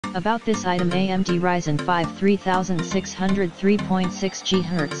About this item: AMD Ryzen 5 3600 3.6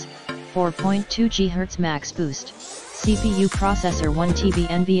 GHz, 4.2 GHz max boost, CPU processor 1TB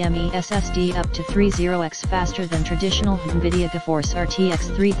NVMe SSD up to 30x faster than traditional NVIDIA GeForce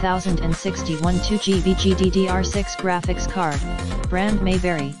RTX 3061 2GB GDDR6 graphics card, brand may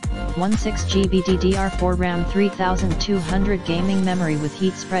vary, 1.6 GB DDR4 RAM 3200 gaming memory with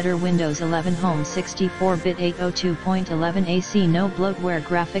heat spreader Windows 11 Home 64-bit 802.11 AC. No bloatware.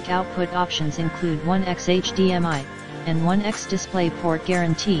 Graphic output options include 1x HDMI, and 1x DisplayPort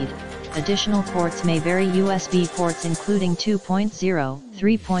guaranteed. Additional ports may vary. USB ports including 2.0,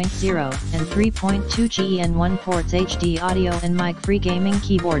 3.0, and 3.2 GEN1 ports. HD audio and mic. Free gaming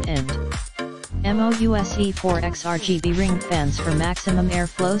keyboard and MOUSE 4X RGB ring fans for maximum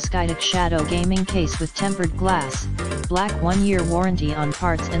airflow. Skytech Shadow gaming case with tempered glass, black 1-year warranty on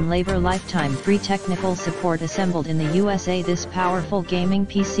parts and labor. Lifetime free technical support. Assembled in the USA, this powerful gaming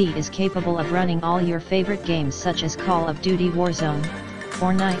PC is capable of running all your favorite games such as Call of Duty Warzone,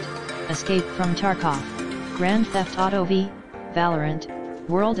 Fortnite, Escape from Tarkov, Grand Theft Auto V, Valorant,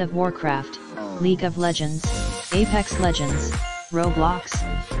 World of Warcraft, League of Legends, Apex Legends, Roblox,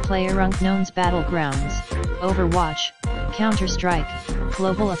 PlayerUnknown's Battlegrounds, Overwatch, Counter-Strike,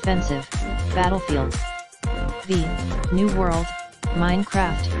 Global Offensive, Battlefield V, New World,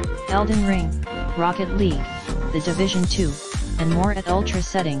 Minecraft, Elden Ring, Rocket League, The Division 2, and more at ultra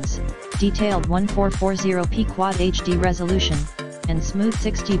settings, detailed 1440p Quad HD resolution, and smooth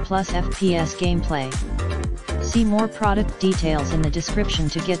 60+ FPS gameplay. See more product details in the description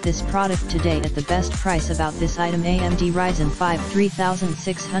to get this product today at the best price. About this item: AMD Ryzen 5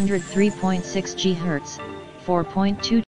 3600 3.6 GHz, 4.2